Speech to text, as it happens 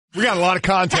We got a lot of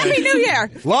content. Happy New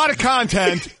Year. A lot of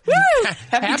content. Woo!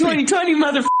 Happy 2020,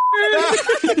 motherfucker.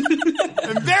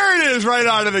 And there it is right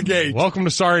out of the gate. Welcome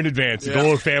to Sorry in Advance, the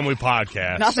Golic Family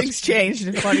Podcast. Nothing's changed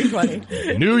in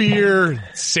 2020. New year,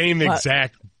 same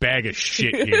exact bag of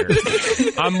shit here.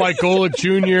 I'm Mike Golic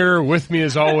Jr. With me,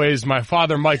 as always, my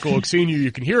father, Mike Golic Sr.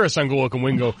 You can hear us on Golic and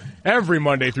Wingo every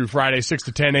Monday through Friday, 6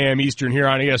 to 10 a.m. Eastern here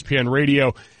on ESPN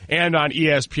Radio and on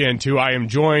ESPN2. I am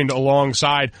joined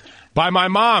alongside by my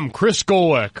mom, Chris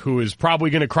Golic, who is probably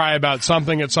going to cry about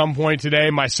something at some point today.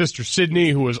 My sister,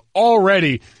 Sydney, who has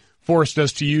already forced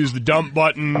us to use the dump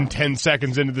button 10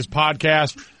 seconds into this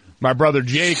podcast. My brother,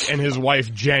 Jake, and his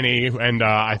wife, Jenny, and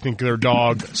I think their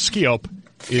dog, Skip,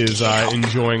 is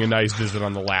enjoying a nice visit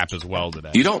on the lap as well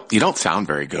today. You don't sound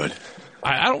very good.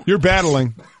 I don't. You're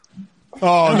battling.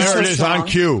 Oh, there it is strong. on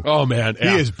cue. Oh man, He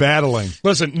is battling.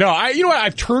 Listen, no, you know what?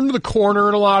 I've turned the corner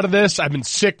in a lot of this. I've been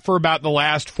sick for about the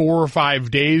last 4 or 5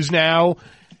 days now.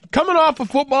 Coming off a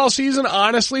football season,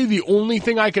 honestly, the only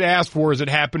thing I could ask for is it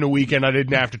happened a weekend I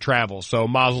didn't have to travel. So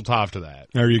mazel tov to that.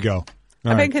 There you go.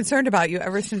 I've been concerned about you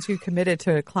ever since you committed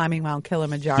to climbing Mount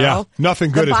Kilimanjaro. Yeah,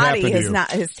 nothing good has happened to you. The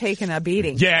body has taken a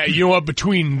beating. Yeah, you know what?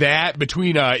 Between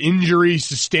injury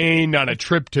sustained on a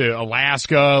trip to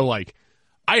Alaska, like,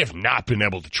 I have not been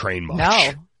able to train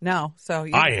much. No. So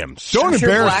I am. Don't I'm sure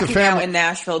embarrass the blacking family. out in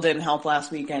Nashville didn't help last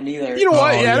weekend either. You know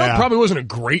what? Oh, yeah, yeah. that probably wasn't a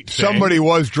great thing. Somebody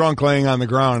was drunk laying on the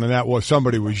ground, and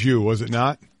somebody was you, was it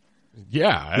not?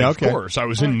 Yeah, okay. Of course. I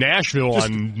was in Nashville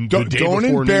on the day Don't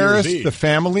before embarrass New Year's Eve. the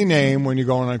family name when you're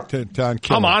going on Killer.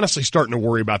 I'm honestly starting to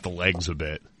worry about the legs a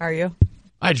bit. Are you?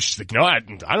 I just think, I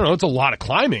don't know. It's a lot of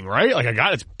climbing, right? Like,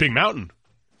 it's a big mountain.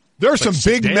 There are some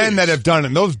big days. men that have done it.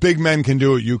 And those big men can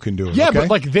do it. You can do it. Yeah, okay? but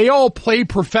like they all play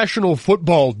professional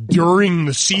football during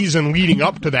the season leading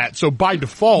up to that. So by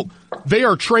default, they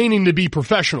are training to be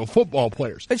professional football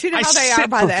players. But you know I how they sit are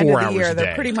by for the end 4 of the year. hours a They're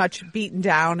day. pretty much beaten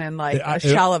down and like a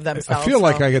shell of themselves. I feel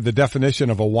like I get the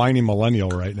definition of a whiny millennial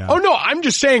right now. Oh no, I'm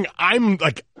just saying I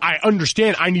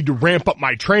understand I need to ramp up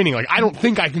my training. Like I don't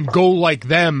think I can go like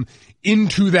them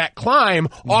into that climb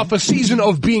off a season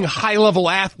of being high-level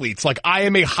athletes. Like, I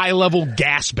am a high-level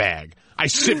gas bag. I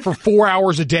sit for 4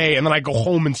 hours a day, and then I go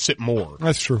home and sit more.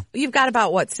 That's true. You've got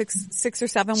about, what, six or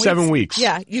 7 weeks? 7 weeks.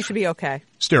 Yeah, you should be okay.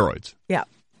 Steroids. Yeah,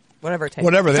 whatever it takes.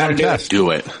 Whatever, they don't test.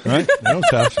 Do it. Right? They don't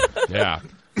test. Yeah.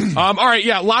 All right,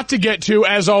 yeah, a lot to get to.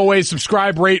 As always,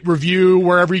 subscribe, rate, review,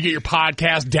 wherever you get your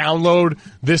podcast. Download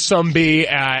this someday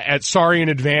at Sorry in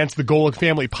Advance, the Golic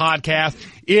Family Podcast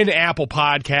in Apple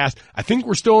Podcast. I think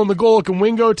we're still in the Golic and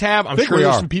Wingo tab. I'm sure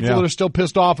there's some people that are still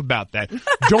pissed off about that.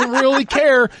 Don't really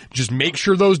care. Just make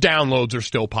sure those downloads are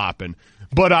still popping.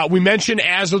 But we mentioned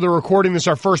as of the recording, this is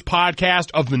our first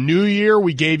podcast of the new year.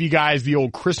 We gave you guys the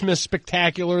old Christmas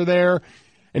spectacular there.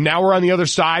 And now we're on the other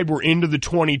side. We're into the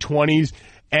 2020s.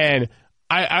 And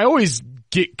I always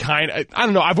get I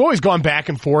don't know, I've always gone back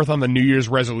and forth on the New Year's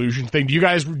resolution thing. Do you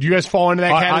guys fall into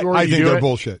that category? I think they're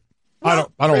bullshit.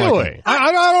 Well, I don't really? like them.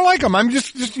 I don't like them. I'm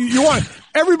just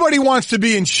everybody wants to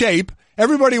be in shape.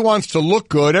 Everybody wants to look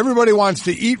good. Everybody wants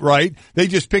to eat right. They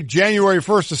just pick January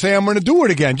 1st to say, I'm going to do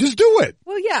it again. Just do it.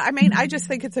 Well, yeah, I mean, I just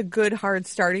think it's a good, hard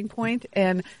starting point,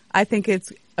 and I think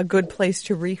it's a good place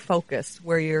to refocus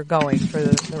where you're going for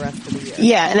the rest of the year.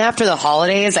 Yeah, and after the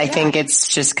holidays, I think it's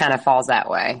just kind of falls that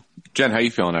way. Jen, how you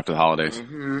feeling after the holidays? Do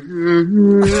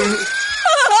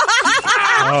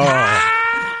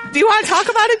you want to talk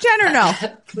about it, Jen, or no?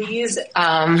 Please,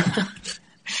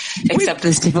 accept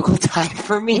this difficult time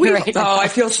for me right now. Oh, I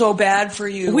feel so bad for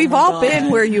you. We've all been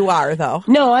where you are, though.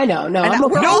 No, I know. No, I'm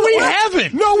okay. No, we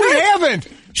haven't. No, we haven't.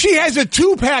 She has a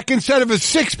 2-pack instead of a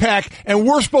 6-pack, and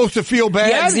we're supposed to feel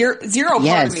bad? Yeah, zero part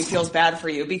Yes. of me feels bad for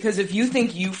you, because if you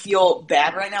think you feel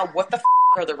bad right now, what the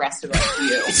are the rest of us to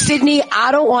you? Sydney,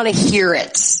 I don't want to hear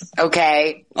it,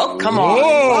 okay? Oh, come on.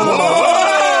 Oh,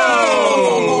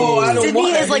 I don't Sydney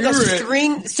wanna is like hear a it.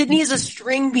 string. Sydney is a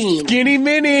string bean. Skinny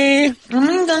mini.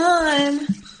 I'm done.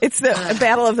 It's the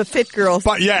battle of the fit girls.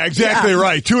 But yeah, exactly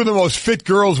right. Two of the most fit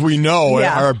girls we know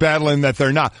are battling that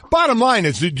they're not. Bottom line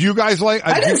is, do you guys like?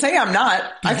 I didn't say I'm not.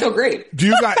 I feel great. Do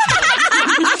you guys?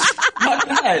 Not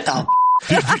bad.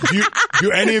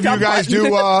 do any of you guys do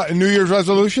New Year's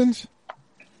resolutions?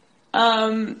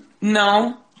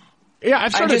 No. Yeah,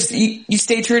 I've I started. just you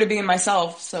stay true to being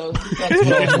myself, so that's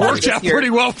what It worked out pretty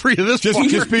well for you this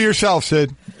Just be yourself,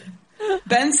 Sid.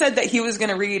 Ben said that he was going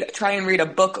to try and read a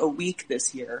book a week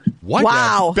this year. What?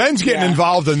 Wow. Ben's getting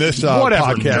involved in this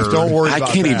Whatever, podcast. nerd. Don't worry I about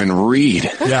can't that. even read.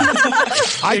 Yeah.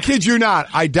 I kid you not.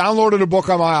 I downloaded a book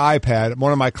on my iPad,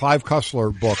 one of my Clive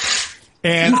Cussler books.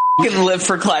 And You can live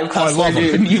for Clive I love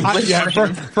Cussler, him. dude. You live for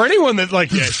him. For anyone that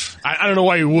I don't know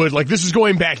why you would. Like, this is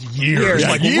going back years. Yeah,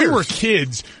 Like, when we were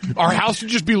kids, our house would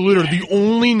just be littered. The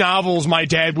only novels my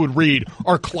dad would read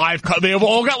are Clive Cussler. They have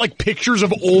all got, like, pictures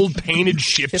of old painted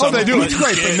ships. Oh, they do. It's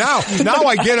great. But now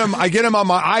I get them on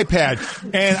my iPad,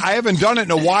 and I haven't done it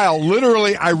in a while.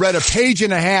 Literally, I read a page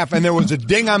and a half, and there was a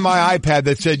ding on my iPad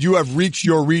that said, "You have reached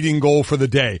your reading goal for the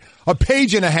day." A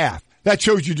page and a half. That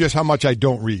shows you just how much I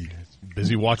don't read.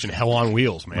 Busy watching Hell on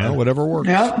Wheels, man. Well, whatever works.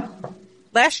 Yeah.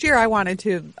 Last year I wanted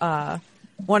to,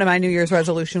 one of my New Year's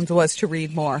resolutions was to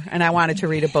read more, and I wanted to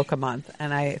read a book a month,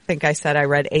 and I think I said I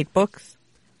read 8 books.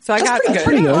 So I got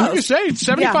pretty good. What did you say? It's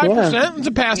 75%. It's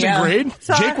a passing grade.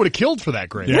 So Jake would have killed for that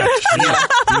grade. Yeah.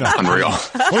 Unreal.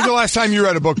 When's the last time you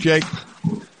read a book, Jake?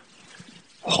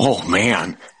 Oh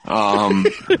man.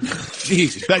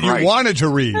 Jesus That you Christ. wanted to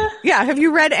read? Yeah, have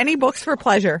you read any books for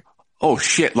pleasure? Oh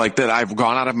shit! Like that, I've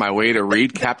gone out of my way to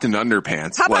read Captain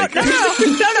Underpants. How about, like, no.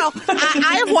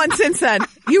 I have one since then.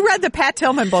 You read the Pat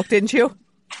Tillman book, didn't you?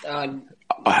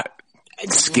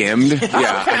 skimmed.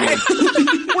 Yeah. I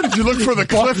mean, What did you look for the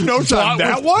cliff notes on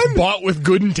that one? Bought with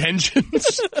good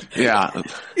intentions. yeah.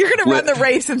 You're going to run the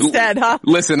race instead, huh?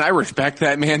 Listen, I respect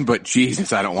that man, but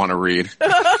Jesus, I don't want to read.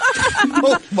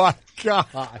 Oh my God.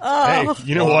 Hey,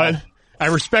 you know what? I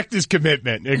respect his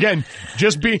commitment. Again,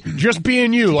 just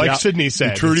being you, like Yep. Sydney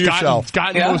said. Be true to yourself. It's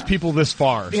gotten those people this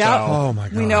far. Yeah. So. Oh my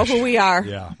God. We know who we are.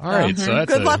 Yeah. All right. So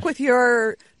that's Good luck with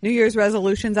your New Year's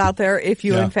resolutions out there, if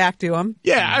you Yeah. in fact do them.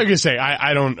 Yeah, I was gonna say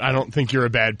I don't think you're a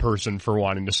bad person for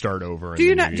wanting to start over. Do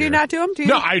you not do them?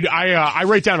 No, I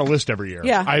write down a list every year.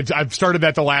 Yeah. I've started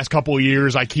that the last couple of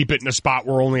years. I keep it in a spot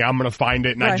where only I'm going to find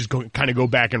it, and I Right. just kind of go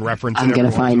back and reference I'm it every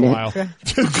gonna once in a find while.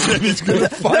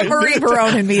 The Marie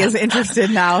Barone in me is interested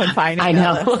now in finding I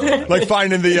know. Like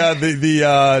finding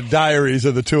the diaries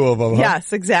of the two of them. Huh?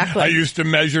 Yes, exactly. I used to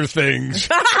measure things.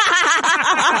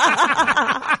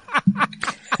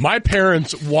 My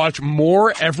parents watch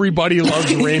more Everybody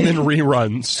Loves Raymond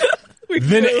reruns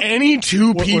than any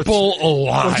two people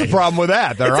alive. What's the problem with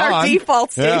that? They're it's on. our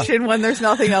default Yeah. station when there's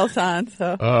nothing else on.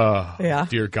 So yeah.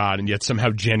 Dear God, and yet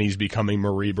somehow Jenny's becoming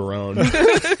Marie Barone.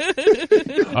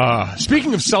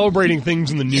 Speaking of celebrating things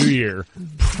in the new year,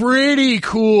 pretty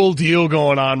cool deal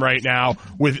going on right now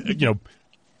with,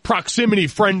 proximity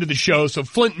friend of the show. So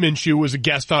Flint Minshew was a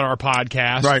guest on our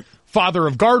podcast. Right. Father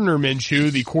of Gardner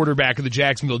Minshew, the quarterback of the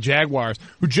Jacksonville Jaguars,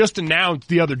 who just announced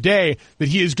the other day that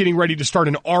he is getting ready to start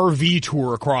an RV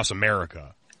tour across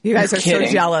America. You guys are so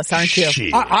kidding. jealous, aren't you?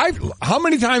 Shit. How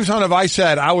many times have I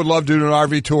said I would love to do an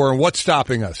RV tour, and what's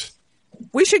stopping us?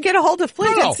 We should get a hold of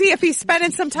Flint No. and see if he's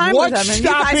spending some time What's with him. And you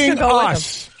guys stopping could go with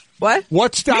us? him. What?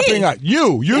 What's stopping Me. us?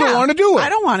 You Yeah. don't want to do it. I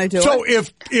don't want to do so it.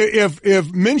 if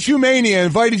Minshew Mania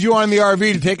invited you on the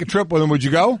RV to take a trip with him, would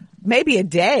you go? Maybe a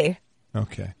day.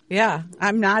 Okay. Yeah,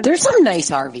 I'm not. There's some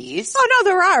nice RVs. Oh no,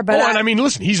 there are, but and I mean,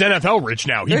 listen, he's NFL rich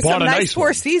now. He there's bought some a nice nice Four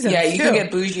one. Seasons. Yeah, you too. can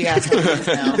get bougie ass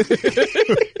now.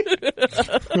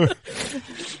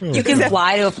 You can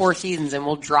fly to a Four Seasons and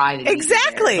we'll drive to meet you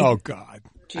Exactly. Oh God.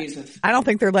 Jesus. I don't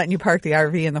think they're letting you park the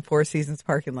RV in the Four Seasons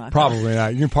parking lot. Probably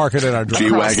not. You can park it in our driveway.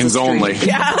 G-Wagons only.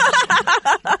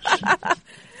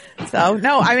 So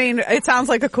no, I mean, it sounds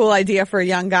like a cool idea for a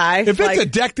young guy. If it's a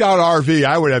decked out RV,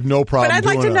 I would have no problem. but I'd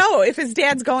like to doing it. know if his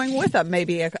dad's going with him.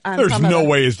 Maybe on There's some of no the-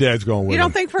 way his dad's going with You him.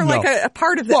 don't think for No. like a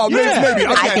part of the? Well, maybe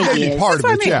I okay, think maybe he is. part of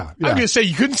That's it. what I mean. Yeah. I was going to say,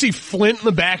 you couldn't see Flint in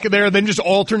the back of there, then just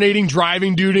alternating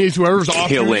driving duties, whoever's off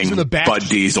duties Killing in the back. Bud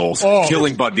Diesels. Oh.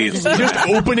 Killing Bud Diesels. Just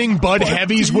opening Bud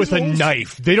Heavies with a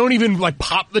knife. They don't even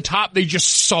pop the top. They just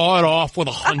saw it off with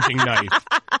a hunting knife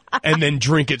and then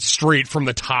drink it straight from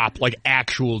the top like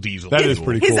actual diesel. That is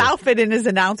pretty His cool. outfit in his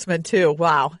announcement too.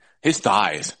 Wow. His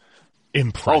thighs.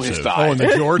 impressive. Oh, his Oh, thigh. and the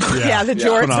jorts. Yeah, the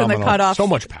jorts and the Phenomenal. cutoff. So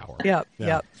much power. Yep. Yeah,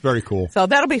 Yep. it's very cool. So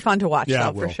that'll be fun to watch, Yeah, though,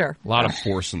 it for will. sure. A lot of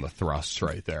force in the thrusts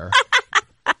right there.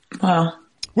 Wow.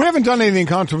 We haven't done anything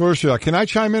controversial. Can I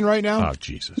chime in right now? Oh,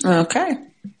 Jesus. Okay.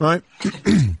 Right. I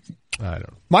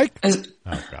don't. Mike, Is-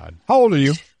 Oh, God. how old are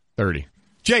you? 30.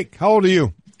 Jake, how old are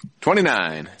you?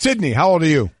 29. Sydney, how old are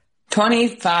you?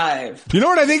 25. You know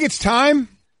what I think it's time?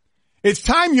 It's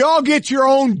time y'all get your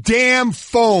own damn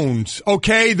phones,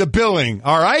 okay? The billing,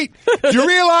 all right? Do you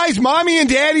realize mommy and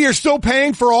daddy are still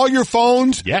paying for all your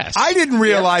phones? Yes. I didn't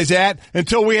realize that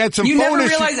until we had some You phone never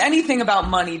issues. realize anything about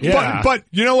money, dude. Yeah. But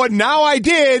you know what? Now I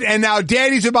did, and now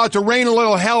daddy's about to rain a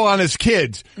little hell on his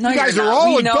kids. No, you guys you're are not.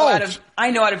 all We know adults. I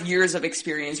know out of years of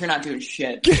experience, you're not doing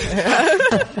shit.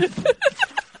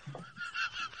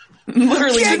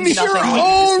 Literally Get doing your nothing.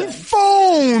 own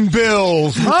phone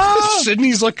bills, huh?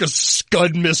 Sydney's like a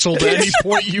Scud missile to any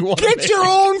point you want to Get make. your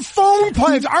own phone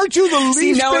plans. Aren't you the least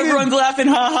See, now bit- everyone's laughing,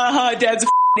 ha ha ha, dad's a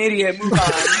idiot, move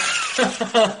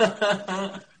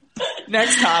on.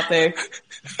 Next topic.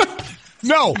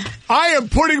 No, I am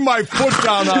putting my foot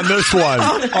down on this one.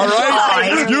 All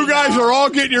right? You guys are all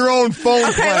getting your own phone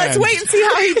Okay, plans. let's wait and see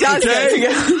how he does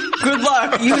it. Good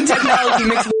luck. You and technology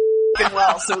mix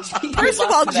well. So First of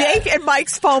all, Jake and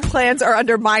Mike's phone plans are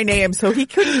under my name, so he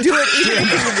couldn't do it even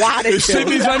if he wanted to.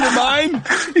 Sydney's under mine?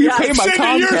 Yeah. pay my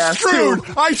Sydney, you're Comcast, screwed.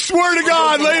 too. I swear to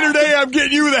God, later day, I'm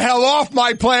getting you the hell off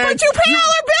my plan. But you pay all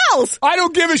our bills. I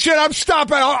don't give a shit. I'm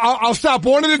stopping. I'll stop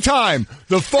one at a time.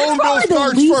 The phone bill probably the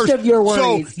starts least first. of your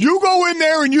So worries. you go in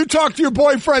there and you talk to your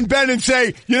boyfriend Ben and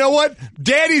say, you know what?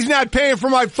 Daddy's not paying for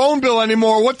my phone bill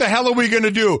anymore. What the hell are we going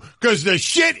to do? Because the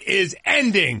shit is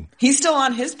ending. He's still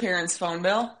on his parents' phone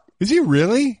bill. Is he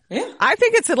really? Yeah. I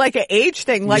think it's like an age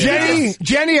thing. Like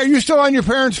Jenny, are you still on your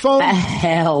parents' phone?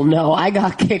 Hell no. I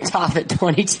got kicked off at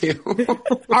 22.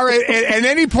 All right. At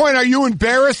any point, are you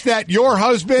embarrassed that your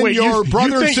husband, your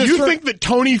brother and sister? You think that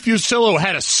Tony Fusillo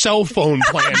had a cell phone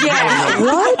plan? Yeah.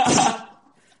 What?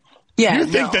 Yeah. You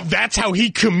think that that's how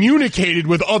he communicated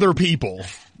with other people?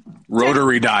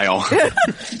 Rotary dial.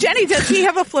 Jenny, does he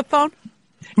have a flip phone?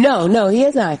 No, he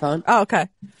has an iPhone. Oh, okay.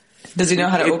 Does he know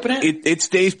how to open it? It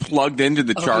stays plugged into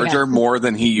the charger more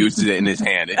than he uses it in his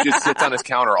hand. It just sits on his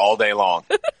counter all day long.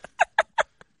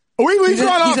 We've gone he's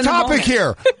off in the topic moment.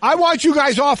 here. I want you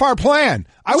guys off our plan.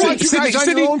 I want you guys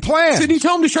on your own plan. Sydney,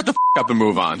 tell him to shut the up and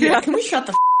move on. Yeah. Can we shut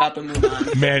the up and move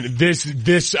on? Man,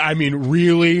 this, I mean,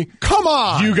 really, Come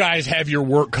on. you guys have your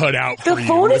work cut out for The you.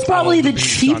 phone is with all probably of the beats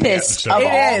on cheapest episode.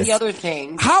 of all is. the other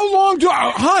things. How long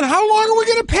are we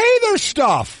going to pay their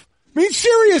stuff? I mean,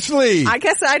 seriously. I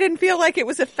guess I didn't feel like it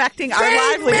was affecting our They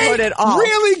livelihood make at all.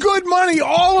 really good money.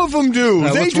 All of them do.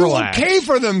 Now, They let's do relax. okay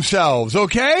for themselves,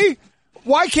 okay?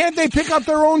 Why can't they pick up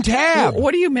their own tab?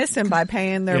 What are you missing by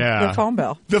paying their phone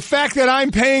bill? The fact that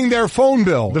I'm paying their phone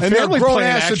bill The and they're family plan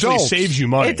grown-ass actually adults. saves you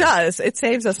money. It does. It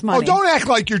saves us Oh, money. don't act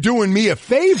like you're doing me a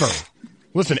favor.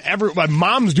 Listen, my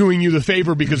mom's doing you the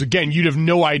favor because, again, you'd have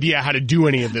no idea how to do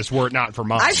any of this were it not for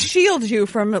mom. I shield you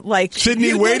from like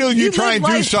Sydney, wait till you try and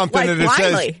do something and it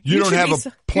says blindly. you don't should have be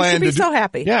a plan You should be to do- so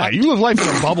happy. Yeah, you live life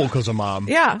in a bubble because of mom.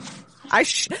 Yeah. I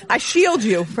shield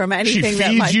you from She anything that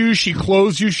feeds might. you, she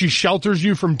clothes you, she shelters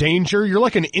you from danger. You're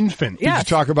like an infant. Yeah. Did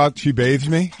you talk about she bathes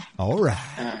me? All right.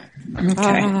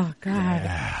 Oh God!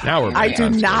 Now we're I back do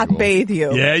on not schedule. bathe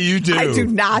you. Yeah, you do. I do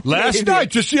not Last bathe night,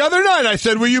 you. just the other night, I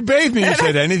said, will you bathe me? You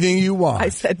said anything you want. I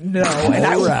said no, and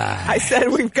All right. I said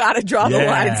we've got to draw the Yeah.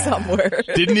 line somewhere.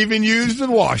 Didn't even use the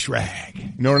wash rag.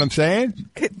 You know what I'm saying?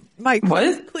 Mike,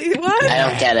 What? Please, what? I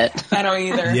don't get it. I don't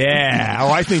either. Yeah. Oh,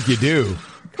 I think you do.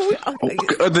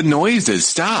 The noises,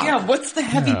 stop. Yeah, what's the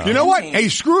heavy You know what? Hey,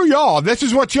 screw y'all. This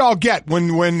is what y'all get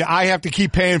when I have to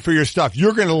keep paying for your stuff.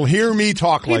 You're going to hear me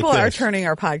talk People like are this. turning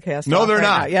our podcast No, off they're right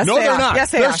not. now. Yes, no, they they're are. not.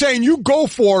 Yes, they They're are. saying you go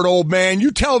for it, old man. You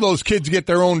tell those kids to get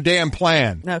their own damn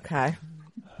plan. Okay.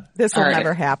 This will All right.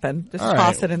 never happen. Just All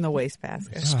toss right. it in the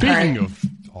wastebasket. Speaking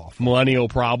of millennial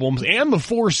problems and the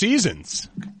Four Seasons.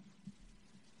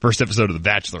 First episode of The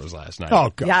Bachelor was last night.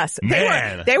 Oh, God. Yes.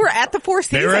 Man. They were at the Four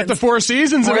Seasons. They were at the Four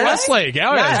Seasons in Really? Westlake. Yeah,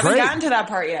 I it was haven't great. gotten to that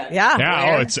part yet. Yeah. Yeah,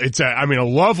 Where? it's a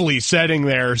lovely setting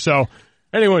there. So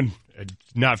anyone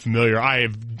not familiar, I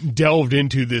have delved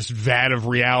into this vat of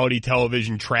reality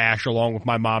television trash along with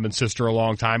my mom and sister a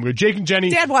long time ago. Jake and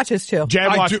Jenny. Dad watches too.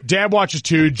 Dad watches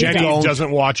too. Jenny don't. doesn't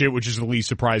watch it, which is the least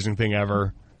surprising thing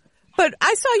ever. But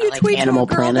I saw you like tweet to a Animal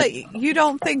girl Planet. that you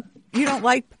don't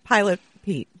like Pilot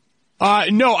Pete.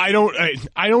 No, I don't.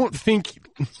 I don't think.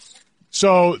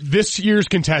 So this year's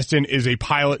contestant is a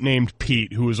pilot named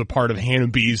Pete, who was a part of Hannah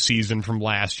B's season from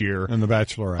last year And the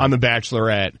Bachelorette. on The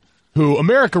Bachelorette, who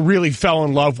America really fell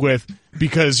in love with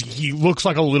because he looks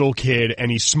like a little kid and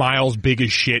he smiles big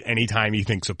as shit anytime he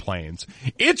thinks of planes.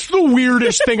 It's the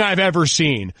weirdest thing I've ever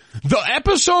seen. The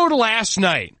episode last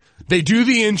night, they do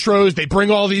the intros, they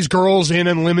bring all these girls in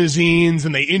limousines,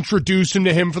 and they introduce him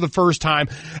to him for the first time.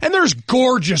 And there's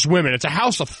gorgeous women. It's a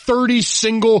house of 30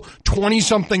 single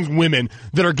 20-something women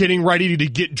that are getting ready to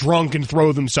get drunk and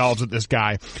throw themselves at this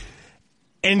guy.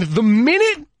 And the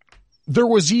minute there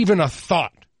was even a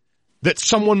thought that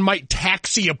someone might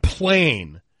taxi a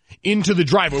plane into the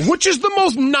driveway, which is the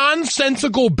most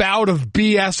nonsensical bout of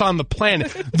BS on the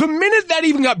planet. The minute that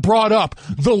even got brought up,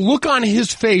 the look on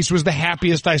his face was the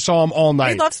happiest I saw him all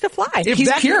night. He loves to fly.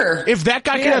 He's pure. If that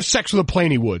guy could have sex with a plane,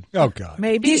 he would. Oh, God.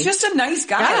 Maybe He's just a nice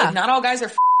guy. Yeah. Like, not all guys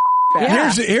are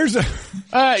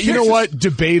Yeah. You know what?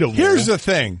 Debatable. Here's the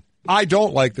thing. I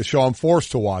don't like the show. I'm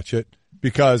forced to watch it.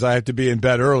 because I have to be in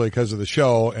bed early because of the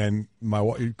show, and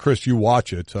Chris, you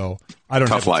watch it, so I don't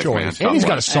Tough have a life, choice. man. And he's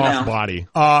got a soft body.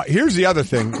 Here's the other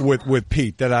thing with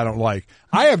Pete that I don't like.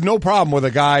 I have no problem with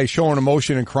a guy showing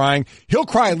emotion and crying. He'll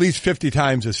cry at least 50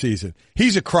 times a season.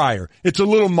 He's a crier. It's a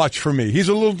little much for me. He's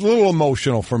a little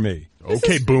emotional for me.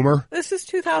 Okay, boomer. This is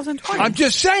 2020. I'm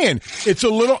just saying, it's a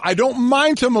little, I don't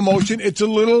mind some emotion. It's a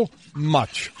little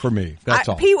much for me. That's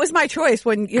all. Pete was my choice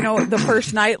when, the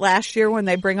first night last year when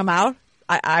they bring him out.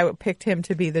 I picked him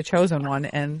to be the chosen one,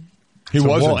 and He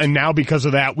wasn't. Well, and now because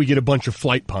of that, we get a bunch of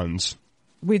flight puns.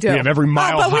 we do. We have every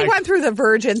mile but high. we went through the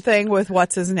Virgin thing with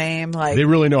what's his name. Like They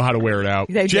really know how to wear it out.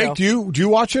 they Jake, do. do you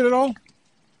watch it at all?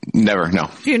 Never. No.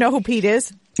 Do you know who Pete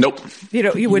is? Nope. You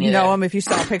wouldn't Neither. know him if you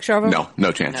saw a picture of him? No.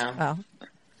 No chance. No. Oh.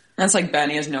 That's like Ben.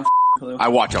 He has no clue. I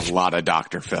watch a lot of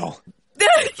Dr. Phil.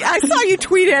 I saw you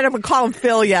tweet at him and call him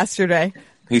Phil yesterday.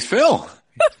 He's Phil.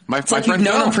 My It's like friend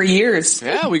you've known Phil. him for years.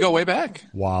 Yeah, we go way back.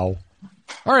 Wow.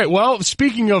 All right. Well,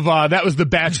 speaking of, that was the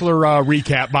Bachelor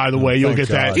recap, by the way. You'll Thank get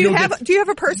that. God. Do You'll get you have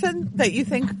a person that you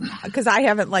think? Because I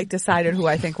haven't decided who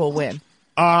I think will win.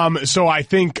 So I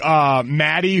think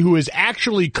Maddie, who is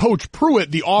actually Coach Pruitt,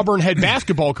 the Auburn head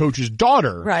basketball coach's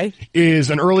daughter, Right. is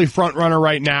an early front runner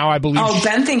right now. I believe. Oh,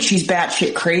 Ben thinks she's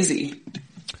batshit crazy.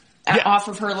 Off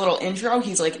of her little intro,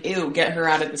 he's like, "Ew, get her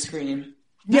out of the screen."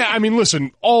 Yeah, I mean,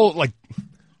 listen,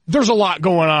 there's a lot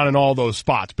going on in all those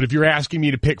spots, but if you're asking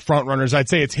me to pick front runners, I'd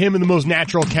say it's him, and the most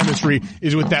natural chemistry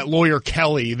is with that lawyer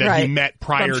Kelly that he Right. met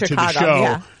prior From to the Chicago, show.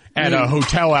 yeah. At a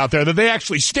hotel out there that they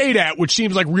actually stayed at, which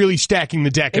seems like really stacking the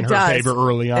deck in It her does. favor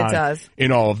early on It does.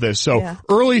 in all of this. So Yeah.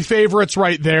 early favorites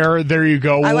right there. There you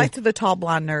go. I liked the tall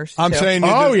blonde nurse. I'm too. saying,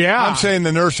 yeah. I'm saying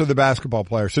the nurse of the basketball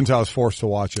player since I was forced to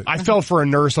watch it. I fell for a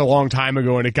nurse a long time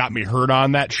ago and it got me hurt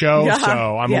on that show. Yeah.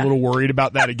 So I'm Yeah. a little worried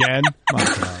about that again. My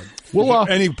God. Well,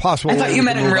 Any possible? I thought way you we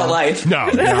meant can in move real on? life. no.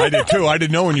 Yeah, I did too. I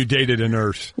didn't know when you dated a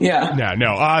nurse. Yeah.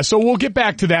 No. So we'll get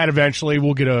back to that eventually.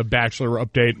 We'll get a Bachelor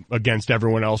update against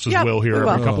everyone else's Yep, will here we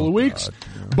every will. couple of weeks.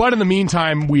 But in the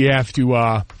meantime, we have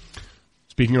to,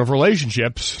 speaking of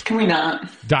relationships, Can we not?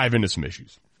 dive into some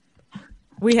issues.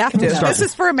 We have to. This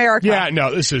is for America. Yeah,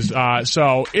 no, this is,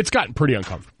 so it's gotten pretty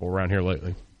uncomfortable around here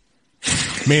lately.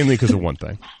 Mainly because of one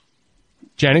thing.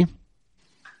 Jenny?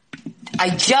 I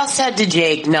just said to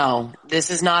Jake, no, this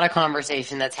is not a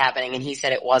conversation that's happening, and he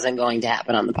said it wasn't going to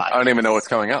happen on the I podcast. don't even know what's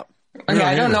coming up. Yeah,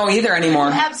 I don't know either anymore.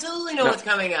 You absolutely know what's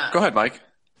coming up. Go ahead, Mike.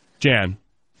 Jan?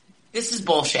 This is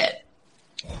bullshit.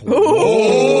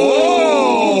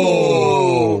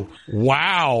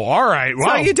 Wow. All right. So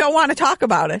Wow. you don't want to talk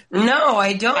about it. No,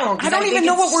 I don't. I don't even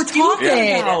know what we're talking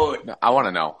about. No, I want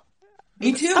to know.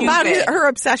 Me too. About her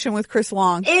obsession with Chris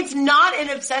Long. It's not an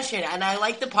obsession, and I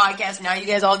like the podcast. Now you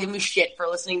guys all give me shit for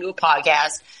listening to a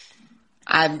podcast.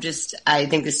 I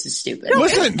think this is stupid.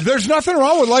 Listen, there's nothing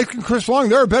wrong with liking Chris Long.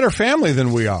 They're a better family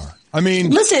than we are. I mean,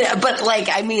 Listen, but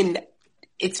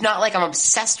it's not like I'm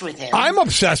obsessed with him. I'm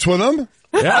obsessed with him.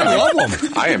 Yeah, I love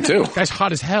him. I am too. Guy's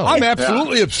hot as hell. I'm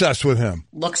absolutely obsessed with him.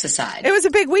 Looks aside. It was a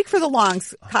big week for the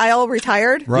Longs. Kyle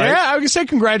retired. Right? Yeah, I would say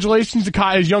congratulations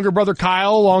to his younger brother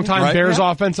Kyle, longtime Right. Bears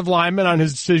Yeah. offensive lineman, on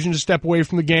his decision to step away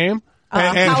from the game.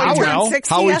 And Howie turned Howie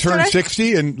 60 Howie yesterday? turned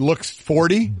 60 and looks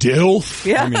 40. Dilf.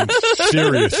 Yeah. I mean,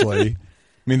 seriously.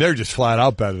 I mean, they're just flat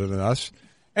out better than us.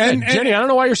 And Jenny, I don't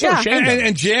know why you're so Yeah. ashamed. of it.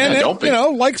 and Jan, Yeah, don't be.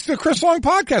 likes the Chris Long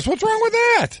podcast. What's wrong with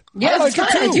that? Yeah, I like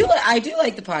it's fine. it too. I do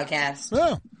like the podcast.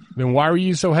 Yeah. Then why were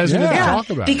you so hesitant Yeah. to talk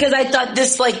about it? Because I thought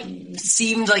this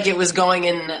seemed like it was going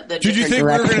in the Did you different think we were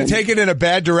direction. going to take it in a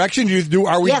bad direction?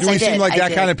 Are we? Yes, do we I seem did. like I that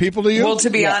did. kind of people to you? Well, to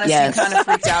be honest, yes. you kind of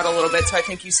freaked out a little bit, so I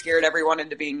think you scared everyone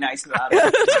into being nice about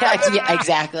it. Yeah,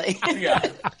 exactly. Yeah.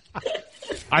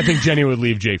 I think Jenny would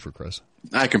leave Jake for Chris.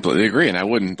 I completely agree, and I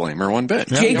wouldn't blame her one bit.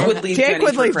 Jake would leave Jake Jenny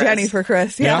would for leave Chris. Jenny for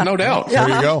Chris. Yeah. No doubt. There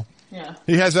you go. Yeah.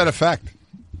 He has that effect.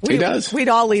 He does. We'd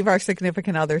all leave our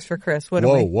significant others for Chris,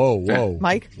 wouldn't we? Whoa.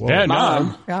 Mike? Yeah, no,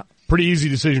 Mom. Yeah. pretty easy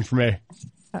decision for me.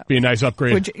 Be a nice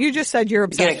upgrade. You just said you're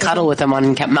obsessed Gonna cuddle with him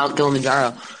on Mount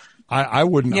Kilimanjaro. I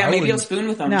wouldn't. Yeah, I maybe wouldn't, you'll spoon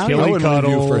with him. No. I Killy wouldn't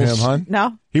leave you for him, cuddles. hon.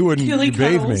 No? He wouldn't Killy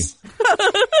bathe me.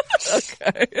 cuddles.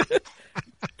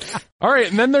 All right,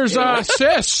 and then there's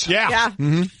Sis. Yeah.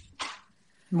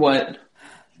 What?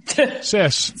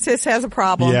 Sis. Sis has a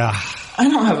problem. Yeah. I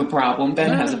don't have a problem.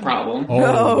 Ben has a problem.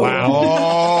 Oh, wow.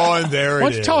 Oh, and there it Why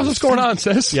is. don't you tell us what's going on,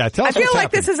 Sis? Yeah, tell I us feel what's like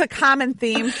happening. this is a common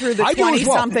theme through the I do as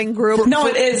well. 20-something group. No,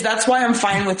 it is. That's why I'm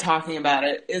fine with talking about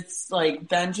it. It's like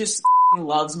Ben just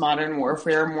loves Modern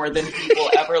Warfare more than people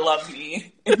ever loved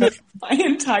me in my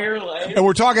entire life. And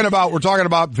we're talking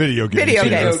about video games. Video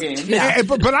here. games. games. Yeah.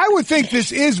 But I would think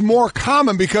this is more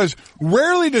common because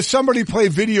rarely does somebody play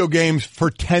video games for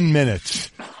 10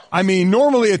 minutes. I mean,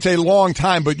 normally it's a long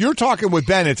time, but you're talking with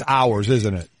Ben, it's hours,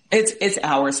 isn't it? It's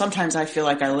hours. Sometimes I feel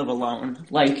like I live alone.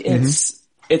 Like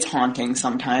it's haunting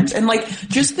sometimes. And like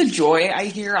just the joy I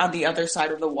hear on the other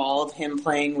side of the wall of him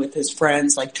playing with his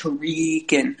friends like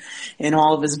Tariq and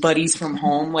all of his buddies from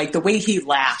home, like the way he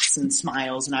laughs and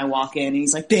smiles and I walk in and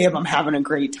he's like, "Babe, I'm having a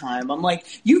great time." I'm like,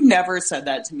 "You've never said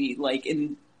that to me like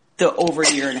in the over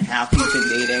a year and a half we've been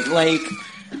dating." Like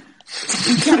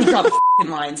you gotta draw the f***ing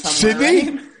line somewhere.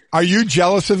 Sydney, right? are you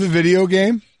jealous of the video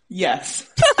game? Yes.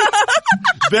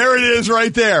 There it is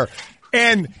right there.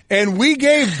 And we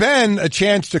gave Ben a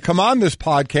chance to come on this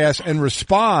podcast and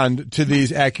respond to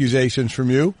these accusations from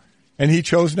you, and he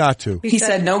chose not to. He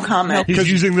said no comment. He's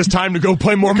using this time to go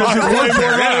play more Modern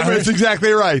Warfare. That's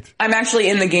exactly right. I'm actually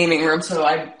in the gaming room,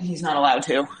 so he's not allowed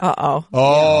to. Uh-oh.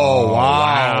 Oh,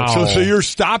 wow. wow. So you're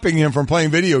stopping him from playing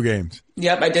video games.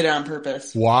 Yep, I did it on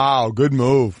purpose. Wow, good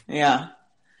move. Yeah.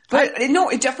 But no,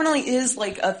 it definitely is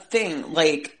like a thing.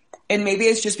 Like, and maybe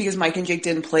it's just because Mike and Jake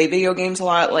didn't play video games a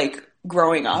lot, like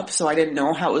growing up, so I didn't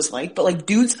know how it was like. But like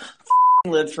dudes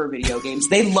live for video games.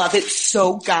 They love it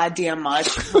so goddamn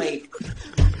much. Like,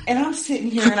 and I'm sitting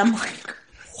here and I'm like,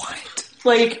 what?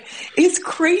 Like, it's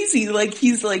crazy. Like,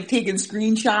 he's like taking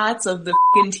screenshots of the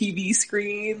TV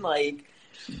screen, like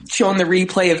showing the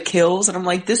replay of kills. And I'm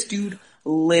like, this dude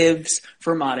lives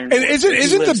for Modern And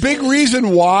isn't the big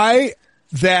reason why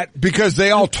that because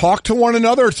they all talk to one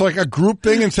another? It's like a group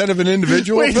thing instead of an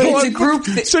individual Wait, thing? It's a group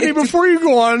thing. Sydney, before you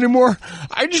go on anymore,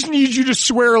 I just need you to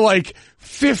swear like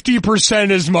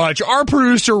 50% as much. Our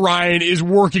producer Ryan is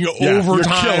working you're killing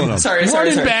overtime, him. Sorry.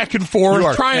 running back and forth, You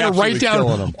are trying to write absolutely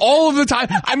killing down him. all of the time.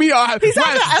 I mean, He's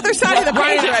on the other side of the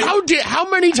page Ryan, already. how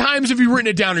many times have you written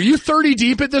it down? Are you 30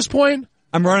 deep at this point?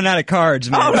 I'm running out of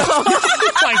cards, man. Oh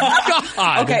my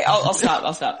God. Okay, I'll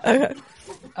stop.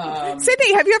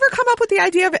 Sydney, have you ever come up with the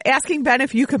idea of asking Ben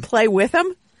if you could play with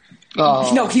him?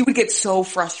 No, he would get so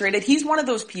frustrated. He's one of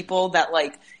those people that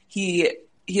like he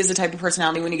has the type of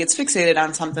personality when he gets fixated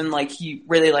on something, like he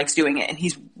really likes doing it, and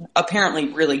he's apparently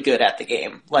really good at the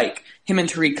game. Like him and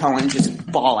Tariq Cohen just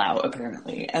ball out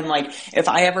apparently. And like if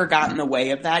I ever got in the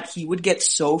way of that, he would get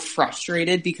so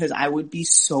frustrated because I would be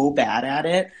so bad at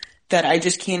it that I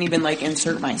just can't even like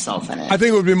insert myself in it. I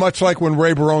think it would be much like when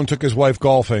Ray Barone took his wife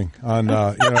golfing on,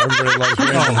 everybody loves Ray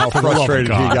and how frustrated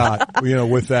he got,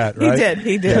 with that, right?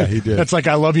 He did. Yeah, he did. That's like,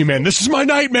 I love you, man. This is my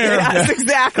nightmare. Yes,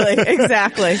 exactly.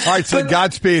 All right, so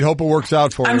Godspeed. Hope it works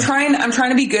out for you. I'm trying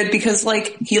to be good because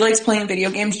like he likes playing video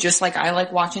games just like I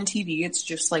like watching TV. It's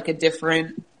just like a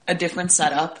different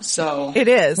setup. So It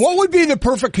is. What would be the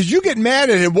perfect, cause you get mad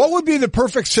at him, what would be the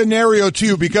perfect scenario to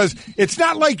you? Because it's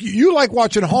not like you like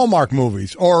watching Hallmark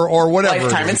movies or whatever.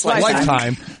 Lifetime, it's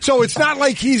Lifetime. So it's not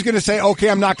like he's going to say, okay,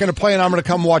 I'm not going to play and I'm going to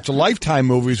come watch Lifetime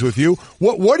movies with you.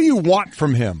 What do you want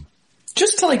from him?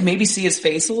 just to like maybe see his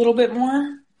face a little bit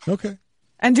more. Okay.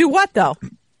 And do what though?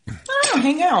 I don't know,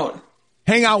 hang out.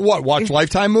 Hang out what? Watch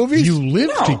Lifetime movies? You live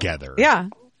No. together. Yeah.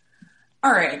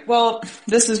 All right. Well,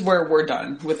 this is where we're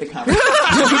done with the conversation.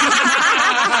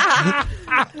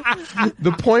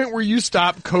 The point where you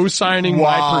stop co-signing my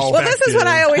Wow. perspective. Well, this is what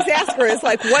I always ask her is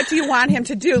like, what do you want him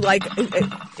to do? Like,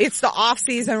 it's the off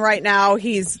season right now.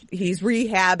 He's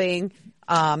rehabbing.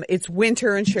 It's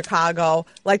winter in Chicago.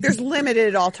 Like, there's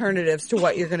limited alternatives to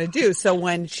what you're going to do. So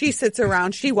when she sits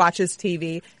around, she watches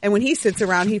TV. And when he sits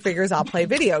around, he figures I'll play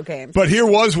video games. But here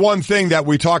was one thing that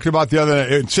we talked about the other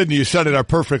night. Sydney, you set it up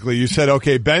perfectly. You said,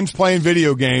 okay, Ben's playing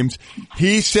video games.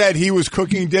 He said he was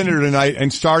cooking dinner tonight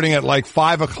and starting at like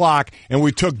 5 o'clock, and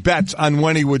we took bets on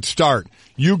when he would start.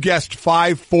 You guessed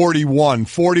 5:41,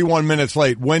 41 minutes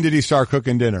late. When did he start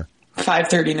cooking dinner?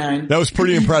 5:39. That was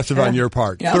pretty impressive on your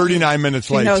part. Yeah. 39 minutes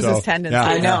late. He knows so, his tendencies. yeah.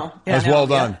 I know. That's I know, well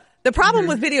done. yeah. The problem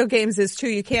with video games is too,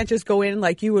 you can't just go in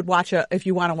like you would watch if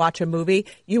you want to watch a movie,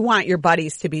 you want your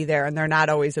buddies to be there and they're not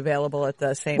always available at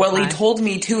the same time. Well, he told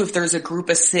me too, if there's a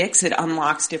group of 6, it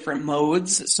unlocks different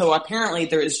modes. So apparently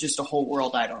there is just a whole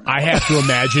world I don't know. I have to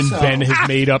imagine Ben has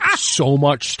made up so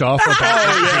much stuff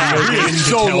about video games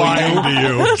so to tell lying to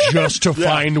you. just to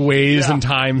find ways and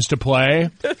times to play.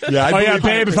 Yeah, I Oh yeah, believe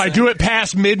babe, if I 100%. do it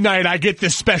past midnight, I get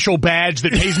this special badge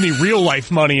that pays me real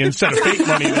life money instead of fake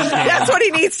money this game. That's what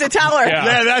he needs to tell her.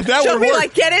 Yeah. That She'll would be work.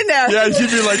 like, get in there. Yeah, she'd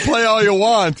be like, play all you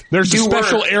want. There's a Do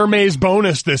special work. Hermes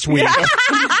bonus this week.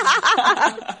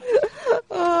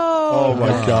 Oh my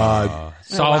God.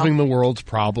 Solving the world's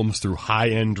problems through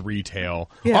high-end retail.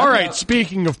 Yeah. All right,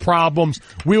 speaking of problems,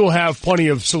 we will have plenty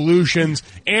of solutions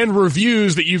and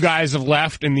reviews that you guys have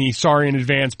left in the Sorry in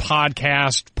Advance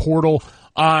podcast portal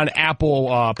on Apple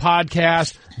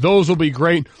Podcast. Those will be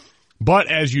great.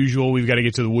 But as usual, we've got to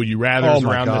get to the Would You Rathers Oh,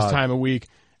 my around God. this time of week.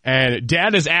 And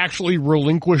Dad has actually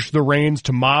relinquished the reins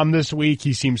to Mom this week.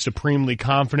 He seems supremely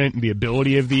confident in the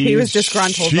ability of these. He was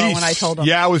disgruntled though when I told him.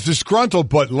 Yeah, I was disgruntled,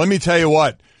 but let me tell you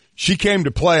what. She came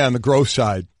to play on the gross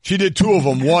side. She did two of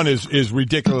them. One is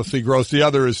ridiculously gross. The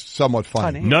other is somewhat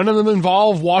funny. None of them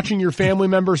involve watching your family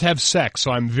members have sex,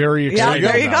 so I'm very excited.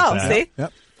 Yeah, there you about go. that. See?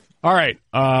 Yep. All right.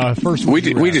 First, I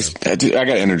got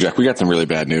to interject. We got some really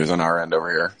bad news on our end over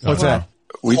here. What's that?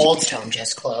 Cold Stone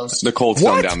just closed. The Cold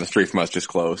Stone What? down the street from us just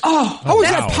closed. How is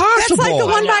that possible? That's like the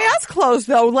one by us closed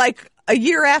though, like a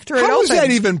year after it How opened. is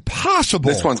that even possible?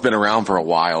 This one's been around for a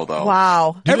while, though.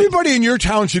 Wow. Everybody in your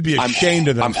town should be ashamed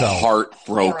of I'm themselves.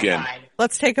 heartbroken. Terrified.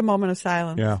 Let's take a moment of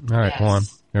silence. Yeah. All right, hold on,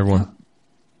 everyone.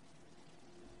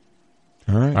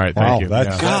 All right. All right, thank you.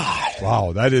 That's, Yeah.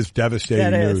 Wow, that is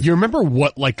devastating That is. news. You remember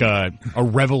what like a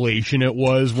revelation it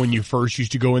was when you first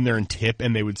used to go in there and tip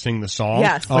and they would sing the song?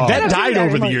 Yes. Like They that don't do died that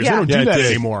over the anymore. years. Yeah. They don't Yeah, do it that did.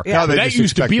 anymore. Yeah. Now they That just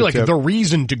used to expect be the like tip. the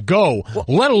reason to go,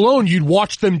 let alone you'd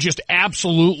watch them just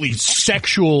absolutely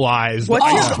sexualize the What's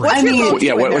ice your, cream. what's your go-to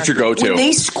Yeah, in what's there? your go-to? When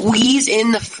they squeeze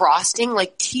in the frosting,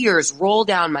 like tears roll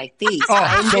down my face.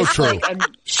 I'm so just true. like,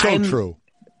 I'm True.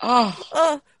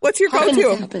 What's your How can this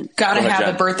go-to? happen? Gotta Go ahead, have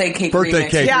Jen. the birthday cake Birthday remix.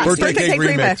 cake. Yeah, birthday cake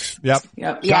remix. remix. Yep.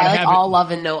 Yep. Yeah, I like have it. all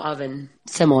oven, no oven.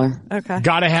 Similar. Okay.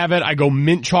 Gotta have it. I go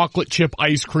mint chocolate chip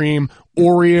ice cream,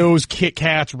 Oreos, Kit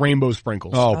Kats, rainbow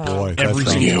sprinkles. Oh boy. That Every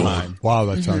sounds single good. time. Wow,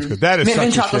 that sounds good. That is Mint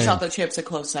and such a chocolate shame. chocolate chips a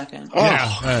close second.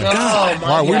 Yeah.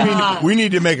 All right, we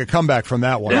need to make a comeback from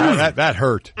that one. That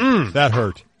hurt. That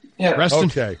hurt. Yeah.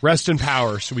 Rest in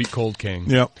power, sweet cold king.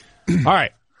 Yep. All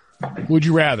right. Would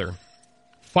you rather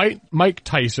fight Mike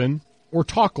Tyson or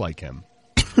talk like him?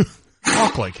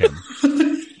 Talk like him.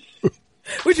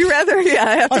 Would you rather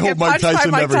have to I get hope Mike punched by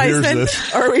Tyson Mike never hears Tyson,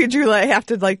 this. or would you have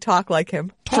to like talk like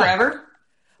him? Forever?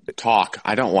 Talk.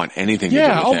 I don't want anything to Yeah.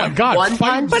 do with Oh him. my God. One Fight-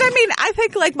 punch? But I mean, I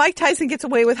think like Mike Tyson gets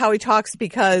away with how he talks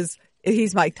because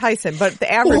he's Mike Tyson. But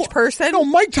the average person, No,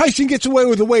 Mike Tyson gets away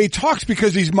with the way he talks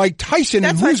because he's Mike Tyson,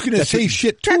 and That's who's what- going to say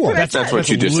shit to him? what I That's what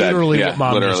you just literally said. what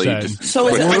Mom literally. just You said. just So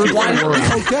is it switched like your one-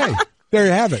 words. Okay. There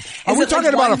you have it. Are we it like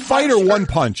talking about a one fight or punch one or-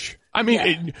 punch? I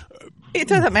mean, it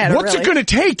doesn't matter. what's really. it going to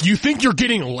take? You think you're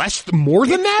getting more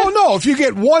than that? Oh no, if you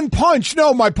get one punch,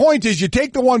 no, my point is you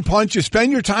take the one punch, you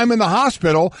spend your time in the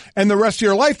hospital, and the rest of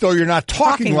your life though you're not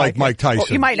talking like Mike Tyson. Well,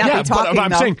 you might not Yeah, be talking. but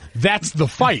I'm though. saying that's the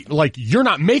fight. Like you're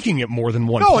not making it more than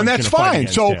one. No, punch and that's in a fight fine.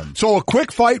 against So, him. so a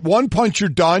quick fight, one punch, you're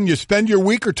done. You spend your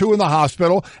week or two in the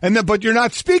hospital, and then, but you're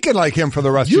not speaking like him for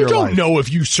the rest of you your don't life. know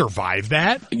if you survive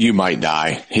that. You might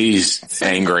die. He's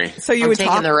angry. So you I'm would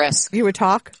taking talk. the risk. You would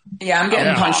talk. Yeah, I'm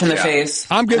getting punched in the face.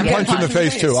 I'm getting punched in the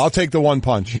face too. I'll take the one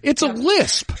punch. It's a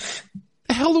lisp.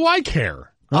 The hell do I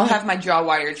care? I'll have my jaw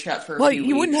wired shut for a Well, few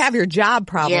you wouldn't weeks. have your job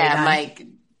probably. Yeah, then. Mike.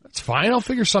 It's fine. I'll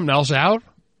figure something else out.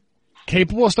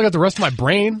 Capable. I still got the rest of my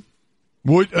brain.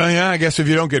 Would yeah? I guess if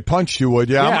you don't get punched, you would.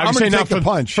 Yeah, I'm just going saying to now take the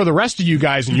punch. for the rest of you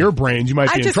guys and your brains, you might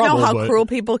I be in just trouble. know how but cruel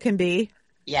people can be.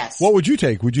 Yes. What would you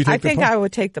take? Would you take I the think punch? I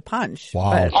would take the punch.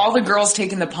 Wow. but- All the girls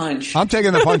taking the punch. I'm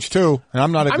taking the punch too, and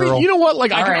I'm not a I girl. mean, you know what?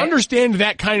 Like, I All can right. understand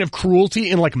that kind of cruelty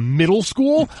in like middle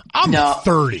school. I'm No.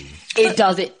 30. It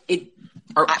does it.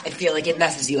 I feel like it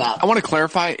messes you up. I want to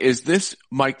clarify, is this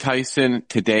Mike Tyson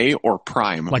today or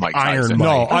prime Like Mike Iron Tyson?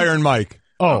 no, Mike. Iron Mike.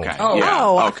 Oh. Okay. Oh. Yeah.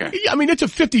 Oh. Okay. I mean, it's a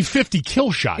 50-50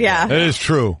 kill shot. Yeah. That is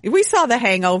true. We saw The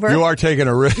Hangover. You are taking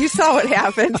a risk. You saw what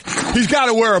happened. He's got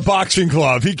to wear a boxing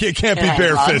glove. He can't be Yeah,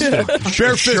 barefisted.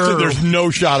 Barefisted, Sure. there's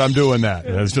no shot I'm doing that.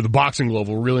 As to the boxing glove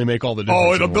will really make all the difference.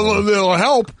 Oh, in the world. it'll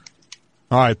help.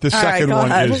 All right, the All right, second go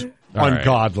one ahead. is All right.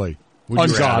 ungodly. Would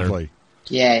you Ungodly.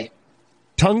 Yay.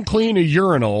 Tongue clean a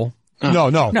urinal.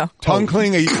 No. No. Tongue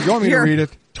clean. You want me to Here. read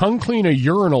it? Tongue clean a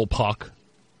urinal puck.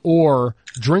 Or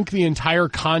drink the entire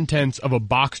contents of a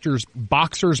boxer's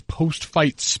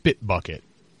post-fight spit bucket.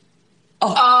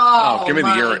 Oh, give me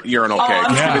the urinal cake.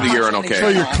 I'm Give me the sorry. urinal So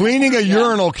cake. you're cleaning a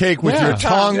urinal cake with Yeah. your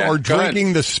tongue Yeah, or go ahead.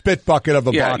 drinking the spit bucket of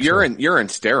a Yeah, boxer. urine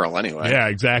sterile anyway. Yeah,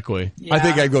 exactly. I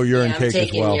think I'd go urine Yeah, I'm cake as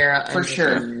taking well. your For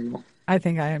sure. I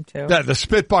think I am too. Yeah, the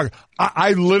spit bucket.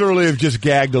 I literally have just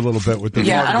gagged a little bit with the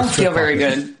Yeah, thought I of the don't spit feel very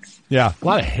bucket. good. Yeah. A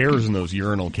lot of hairs in those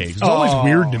urinal cakes. It's always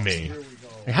weird to me.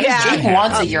 Like, how does that Jake happen?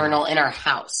 wants a urinal in our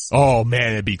house. Oh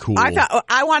man, it'd be cool. I thought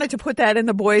I wanted to put that in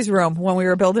the boys' room when we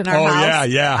were building our Oh, house.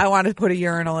 yeah. I wanted to put a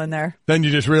urinal in there. Then you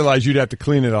just realize you'd have to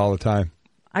clean it all the time.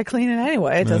 I clean it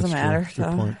anyway. It doesn't matter. Good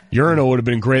So. point. Urinal would have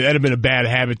been great. That'd have been a bad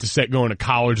habit to set going to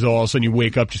college, though. All of a sudden you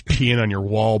wake up just peeing on your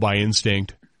wall by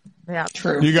instinct. Yeah,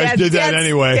 True. You guys did that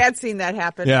anyway. Dad's seen that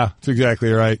happen. Yeah, that's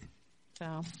exactly right. So.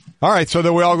 All right, so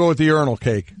then we all go with the urinal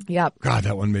cake. Yep. God,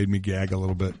 that one made me gag a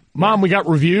little bit. Mom, we got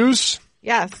reviews.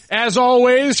 Yes. As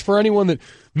always, for anyone that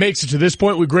makes it to this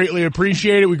point, we greatly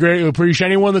appreciate it. We greatly appreciate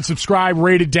anyone that subscribed,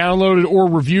 rated, downloaded, or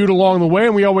reviewed along the way.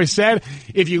 And we always said,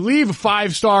 if you leave a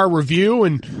 5-star review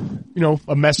and,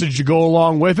 a message to go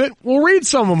along with it, we'll read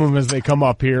some of them as they come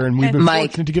up here. And we've been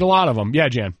fortunate to get a lot of them. Yeah,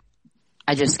 Jan.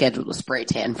 I just scheduled a spray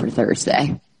tan for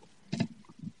Thursday.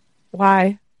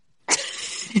 Why?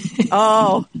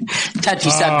 Oh. Touchy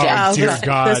subject. Dear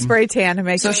God. The spray tan to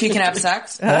make So she can have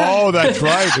sex? Oh, that's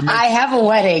right. It I have a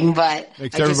wedding, but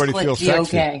makes I just everybody feel clicked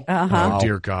sexy. okay. Oh,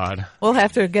 dear God. We'll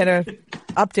have to get a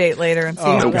update later and see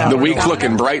how that The works week's out.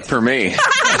 looking bright for me.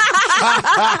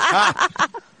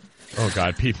 Oh,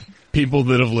 God. People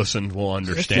that have listened will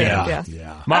understand. Yes.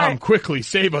 Yeah. Mom, All right. quickly,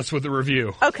 save us with a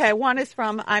review. Okay, one is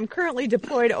from, I'm currently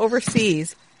deployed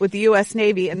overseas with the U.S.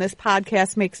 Navy, and this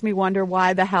podcast makes me wonder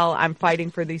why the hell I'm fighting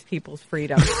for these people's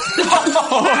freedom.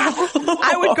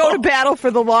 I would go to battle for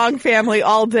the Long family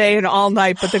all day and all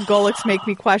night, but the Golics make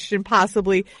me question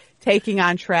possibly taking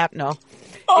on shrapnel.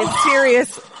 It's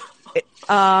serious.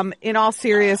 In all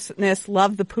seriousness,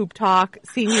 love the poop talk,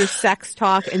 senior sex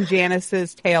talk, and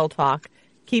Janice's tail talk.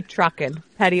 Keep trucking.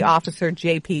 Petty Officer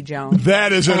J.P. Jones.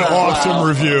 That is an awesome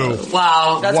review.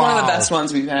 Wow. That's one of the best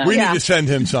ones we've had. We Yeah. need to send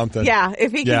him something. Yeah,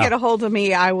 if he can get a hold of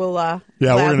me, I will, Yeah, we're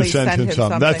going gladly to send him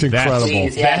something. That's incredible.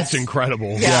 Please, yes. That's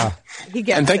incredible. Yeah. He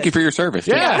gets And thank it. you for your service.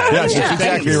 Yeah. Yes, Yeah. that's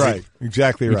exactly right.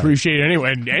 Exactly We right. appreciate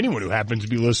anyone who happens to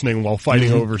be listening while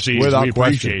fighting overseas. Without we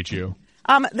appreciate question. you.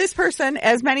 This person,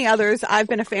 as many others, I've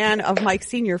been a fan of Mike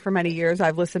Sr. for many years.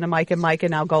 I've listened to Mike and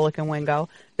now Golic and Wingo.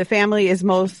 The family is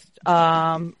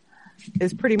relatable.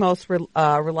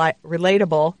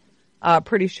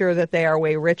 Pretty sure that they are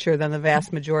way richer than the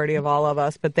vast majority of all of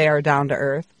us, but they are down to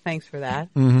earth. Thanks for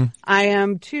that. Mm-hmm. I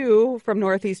am too from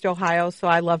Northeast Ohio, so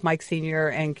I love Mike Sr.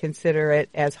 and consider it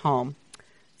as home.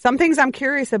 Some things I'm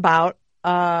curious about,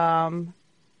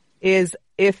 is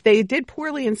if they did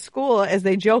poorly in school, as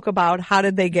they joke about, how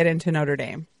did they get into Notre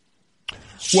Dame?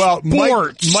 Well,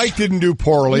 Sports. Mike didn't do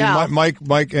poorly. No.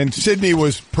 Mike, and Sydney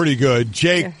was pretty good.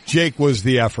 Jake was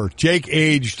the effort. Jake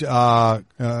aged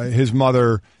his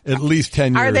mother at least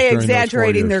 10 years. Are they during those 4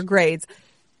 exaggerating years. their grades?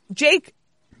 Jake,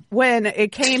 when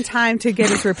it came time to get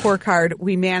his report card,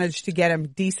 we managed to get him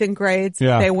decent grades.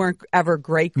 Yeah. They weren't ever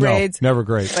great grades. No, never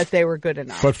great. But they were good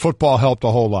enough. But football helped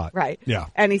a whole lot. Right. Yeah.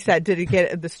 And he said, did he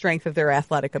get the strength of their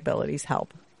athletic abilities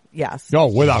help? Yes. No,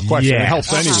 without question. Yes. It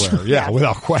helps anywhere. Yeah, Yes.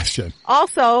 without question.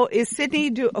 Also,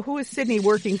 who is Sydney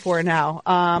working for now?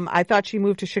 I thought she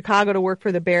moved to Chicago to work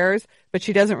for the Bears, but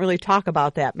she doesn't really talk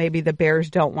about that. Maybe the Bears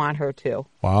don't want her to.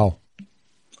 Wow.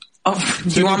 Oh,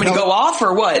 do you want me to go off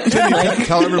or what?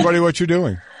 Tell everybody what you're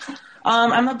doing.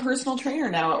 I'm a personal trainer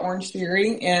now at Orange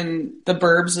Theory in the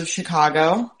burbs of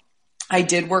Chicago. I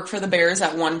did work for the Bears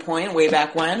at one point, way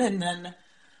back when, and then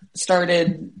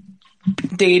started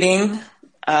dating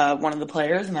one of the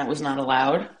players, and that was not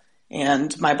allowed.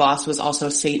 And my boss was also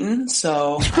Satan,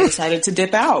 so I decided to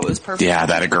dip out. It was perfect. Yeah,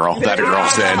 that a girl said.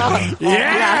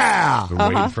 Yeah. Been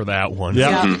waiting for that one. Yeah.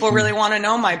 Yeah, people really want to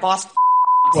know my boss.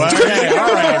 Okay,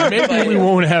 all right. Maybe we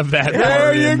won't have that There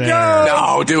part you in go. there.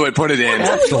 No, do it. Put it in.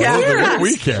 Absolutely. Yeah. What do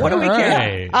we care? What do we All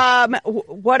care? right.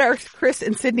 What are Chris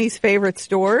and Sydney's favorite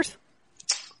stores?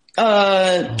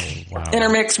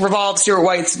 Intermix, Revolve, Stuart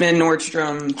Weitzman,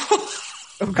 Nordstrom.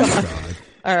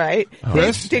 All right.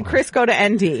 Chris? Did Chris go to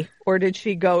ND or did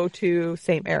she go to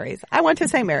St. Mary's? I went to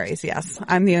St. Mary's, yes.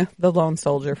 I'm the lone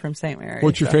soldier from St. Mary's.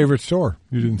 What's your favorite store?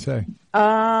 You didn't say.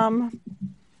 Birkin.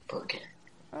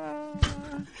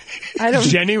 I don't.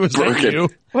 Jenny, was that Birkin. you?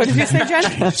 What did you say, Jenny?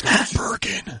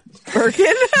 Birkin.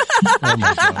 Birkin?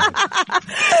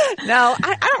 No,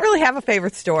 I don't really have a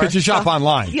favorite store. Because you shop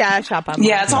online. Yeah, I shop online.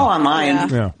 Yeah, it's all online.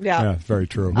 Yeah. Yeah, very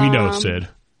true. We know, Sid.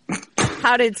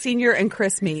 How did Senior and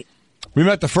Chris meet? We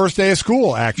met the first day of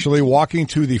school, actually, walking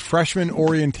to the freshman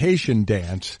orientation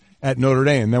dance at Notre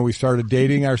Dame. Then we started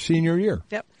dating our senior year.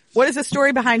 Yep. What is the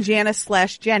story behind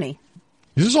Janice/Jenny?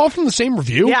 Is this all from the same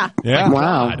review? Yeah. Yeah.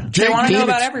 Wow. They want to know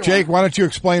about everyone. Jake, why don't you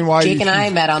explain why Jake you and I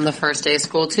met on the first day of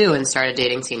school too and started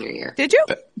dating senior year. Did you?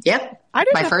 Yep. I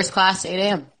didn't My know. first class, 8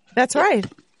 a.m. That's right.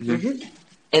 And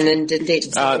then didn't date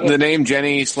until The name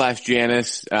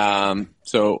Jenny/Janice.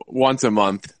 So once a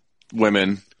month,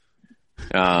 women.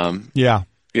 Yeah,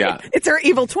 Yeah, It's her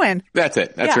evil twin. that's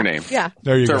it. That's Yeah. her name. Yeah.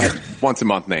 there you It's go. her once a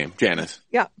month name, Janice.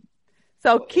 Yeah.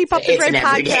 So keep up the It's great an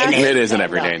everyday podcast. name. It is an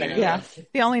everyday name. Yeah.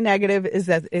 The only negative is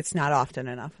that it's not often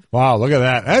enough. Wow, look at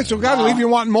that. That's got to leave you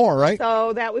wanting more, right?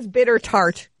 So that was Bitter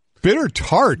Tart. Bitter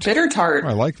tart. Bitter tart.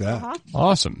 I like that.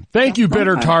 Awesome. Thank you,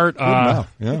 Bitter Tart. Good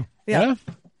enough. Yeah. Yeah.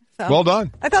 So Well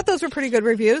done. I thought those were pretty good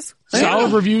reviews.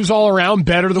 Solid reviews all around,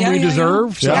 better than we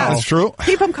deserve. So Yeah, that's true.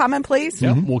 Keep them coming, please.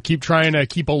 yeah, we'll keep trying to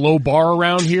keep a low bar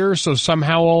around here so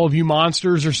somehow all of you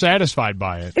monsters are satisfied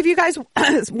by it. If you guys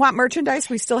want merchandise,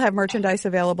 we still have merchandise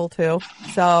available too.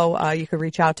 So you could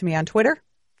reach out to me on Twitter.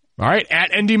 All right,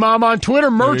 at NDMom on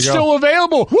Twitter, merch go. still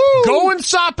available. Go and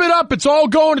sop it up. It's all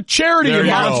going to charity, There you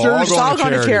you go. monsters. It's all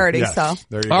going to charity, Yes. so.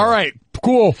 There you go. All right,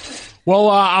 cool. Well,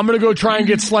 I'm going to go try and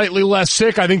get slightly less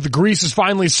sick. I think the grease is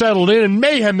finally settled in and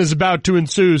mayhem is about to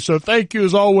ensue. So thank you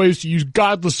as always to you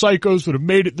godless psychos that have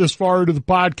made it this far into the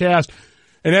podcast.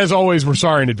 And as always, we're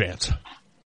sorry in advance.